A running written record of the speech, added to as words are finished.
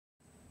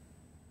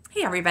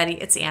Hey everybody,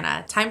 it's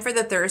Anna. Time for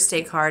the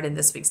Thursday card in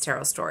this week's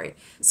tarot story.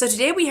 So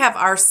today we have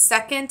our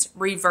second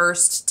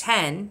reversed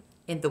 10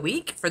 in the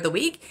week,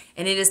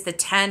 and it is the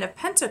 10 of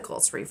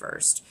Pentacles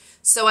reversed.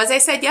 So as I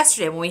said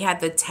yesterday, when we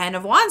had the 10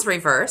 of Wands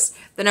reversed,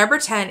 the number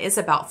 10 is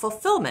about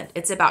fulfillment.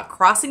 It's about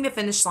crossing the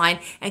finish line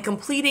and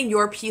completing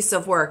your piece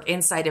of work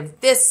inside of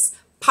this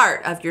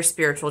part of your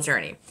spiritual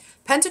journey.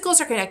 Pentacles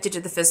are connected to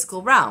the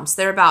physical realms.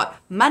 They're about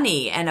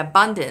money and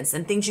abundance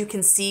and things you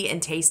can see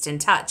and taste and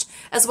touch,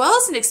 as well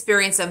as an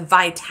experience of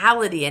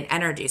vitality and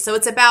energy. So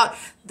it's about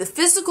the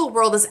physical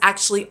world is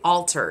actually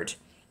altered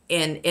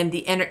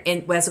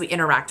as we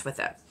interact with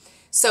it.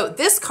 So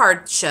this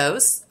card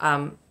shows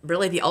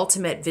really the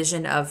ultimate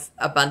vision of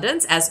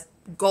abundance as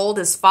gold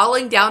is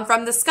falling down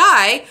from the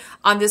sky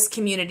on this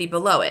community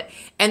below it.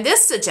 And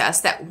this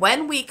suggests that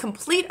when we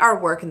complete our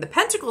work in the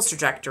Pentacles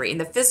trajectory, in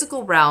the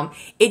physical realm,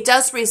 it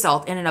does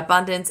result in an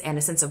abundance and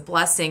a sense of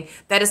blessing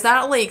that is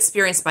not only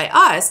experienced by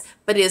us,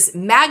 but is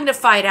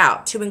magnified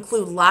out to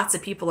include lots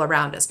of people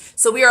around us.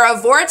 So we are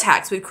a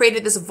vortex. We've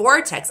created this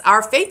vortex.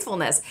 Our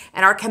faithfulness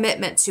and our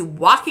commitment to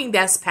walking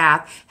this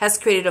path has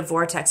created a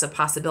vortex of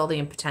possibility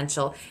and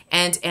potential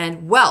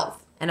and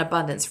wealth and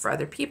abundance for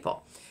other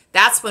people.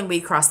 That's when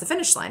we cross the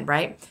finish line,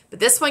 right? But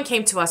this one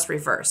came to us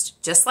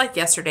reversed, just like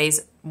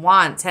yesterday's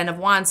 10 of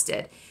Wands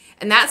did.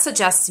 And that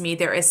suggests to me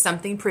there is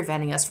something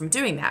preventing us from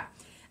doing that.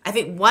 I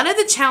think one of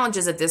the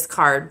challenges of this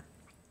card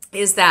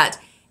is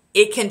that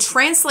it can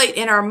translate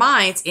in our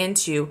minds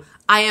into,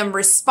 I am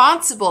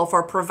responsible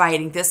for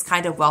providing this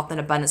kind of wealth and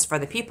abundance for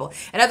the people.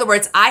 In other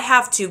words, I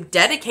have to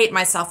dedicate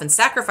myself and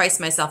sacrifice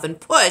myself and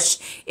push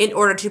in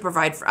order to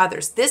provide for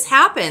others. This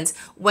happens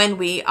when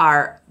we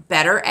are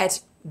better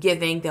at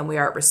giving than we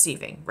are at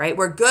receiving, right?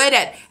 We're good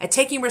at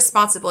taking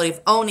responsibility,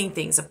 of owning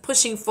things, of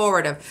pushing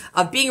forward,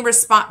 of being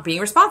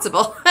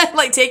responsible,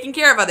 like taking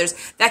care of others.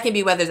 That can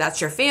be whether that's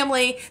your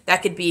family,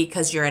 that could be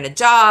because you're in a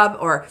job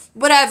or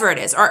whatever it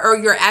is, or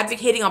you're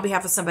advocating on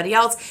behalf of somebody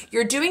else.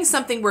 You're doing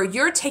something where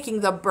you're taking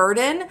the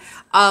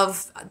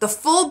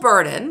full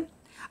burden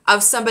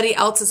of somebody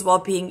else's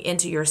well-being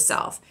into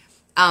yourself.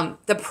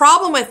 The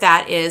problem with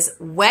that is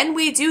when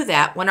we do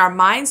that, when our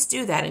minds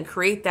do that and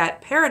create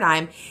that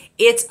paradigm,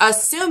 it's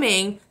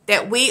assuming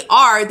that we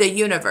are the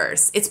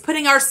universe. It's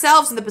putting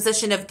ourselves in the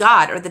position of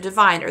God or the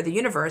divine or the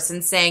universe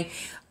and saying,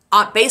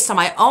 based on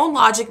my own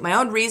logic, my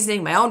own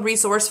reasoning, my own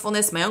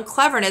resourcefulness, my own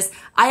cleverness,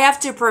 I have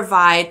to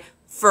provide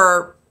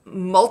for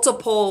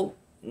multiple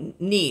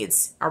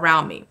needs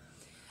around me.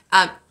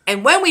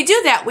 And when we do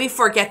that, we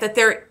forget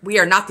that we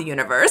are not the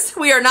universe.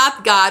 We are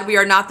not God. We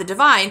are not the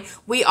divine.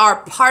 We are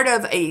part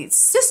of a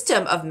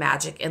system of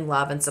magic and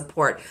love and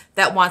support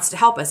that wants to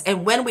help us.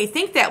 And when we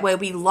think that way,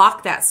 we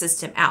lock that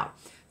system out.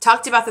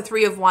 Talked about the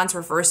 3 of Wands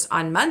reversed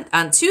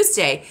on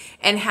Tuesday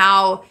and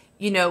how,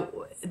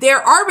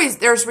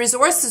 there's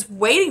resources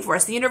waiting for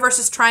us. The universe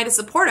is trying to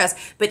support us.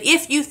 But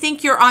if you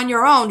think you're on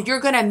your own, you're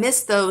going to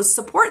miss those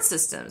support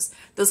systems,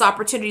 those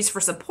opportunities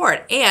for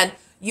support. And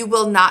you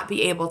will not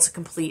be able to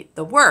complete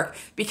the work.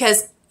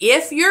 Because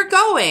if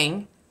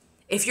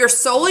you're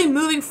solely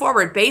moving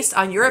forward based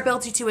on your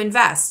ability to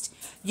invest,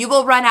 you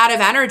will run out of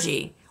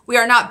energy. We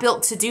are not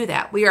built to do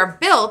that. We are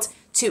built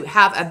to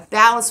have a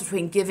balance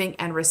between giving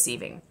and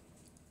receiving.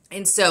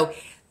 And so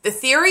the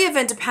theory of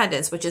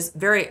independence, which is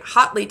very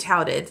hotly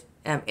touted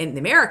in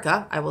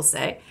America, I will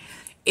say,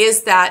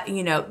 is that,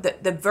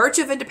 the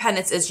virtue of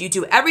independence is you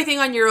do everything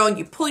on your own.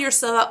 You pull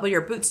yourself up with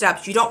your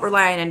bootstraps. You don't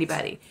rely on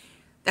anybody.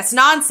 That's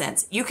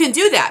nonsense. You can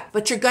do that,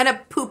 but you're going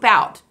to poop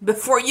out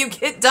before you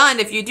get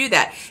done if you do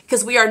that,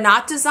 because we are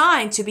not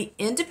designed to be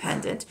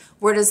independent.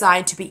 We're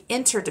designed to be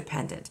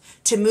interdependent,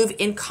 to move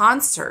in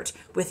concert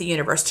with the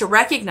universe, to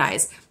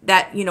recognize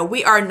that,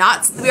 we are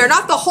not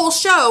the whole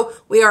show.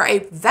 We are a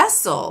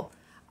vessel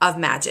of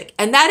magic.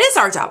 And that is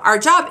our job. Our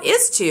job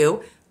is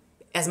to,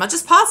 as much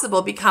as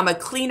possible, become a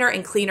cleaner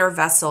and cleaner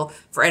vessel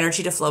for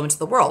energy to flow into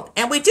the world.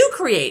 And we do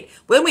create.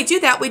 When we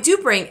do that, we do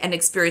bring an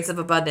experience of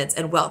abundance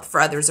and wealth for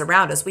others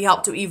around us. We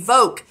help to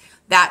evoke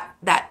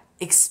that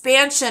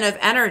expansion of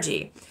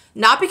energy,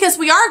 not because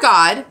we are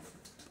God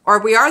or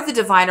we are the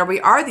divine or we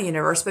are the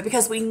universe, but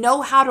because we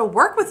know how to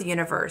work with the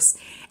universe.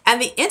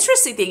 And the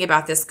interesting thing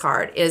about this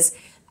card is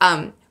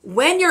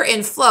when you're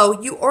in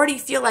flow, you already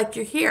feel like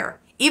you're here.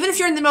 Even if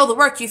you're in the middle of the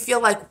work, you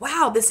feel like,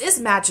 wow, this is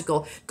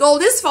magical.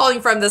 Gold is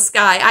falling from the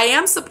sky. I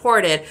am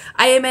supported.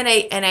 I am in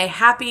a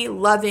happy,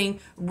 loving,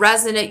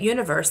 resonant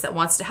universe that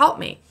wants to help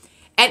me.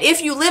 And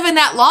if you live in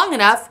that long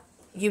enough,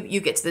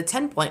 you get to the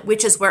 10 point,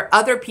 which is where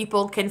other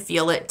people can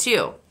feel it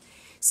too.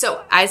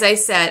 So as I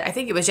said, I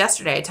think it was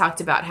yesterday, I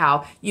talked about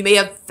how you may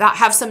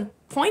have some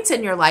points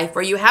in your life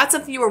where you had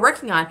something you were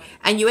working on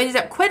and you ended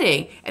up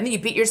quitting, and then you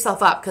beat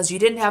yourself up because you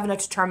didn't have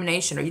enough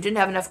determination or you didn't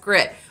have enough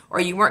grit or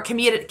you weren't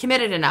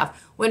committed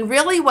enough, when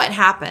really what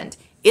happened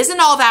isn't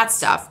all that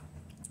stuff.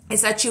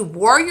 Is that you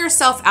wore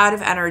yourself out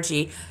of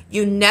energy,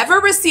 you never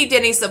received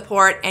any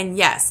support, and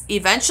yes,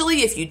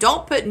 eventually if you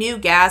don't put new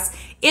gas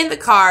in the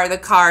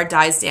car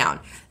dies down.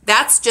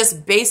 That's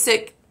just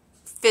basic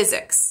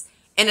physics.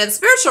 And in the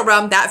spiritual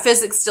realm, that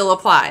physics still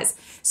applies.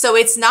 So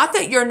it's not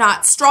that you're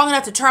not strong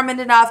enough, determined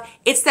enough.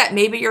 It's that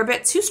maybe you're a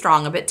bit too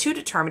strong, a bit too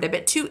determined, a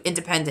bit too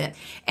independent.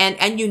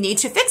 And you need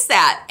to fix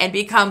that and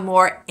become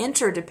more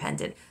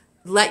interdependent.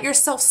 Let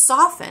yourself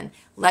soften.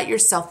 Let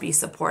yourself be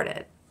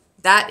supported.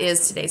 That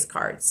is today's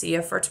card. See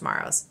you for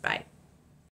tomorrow's. Bye.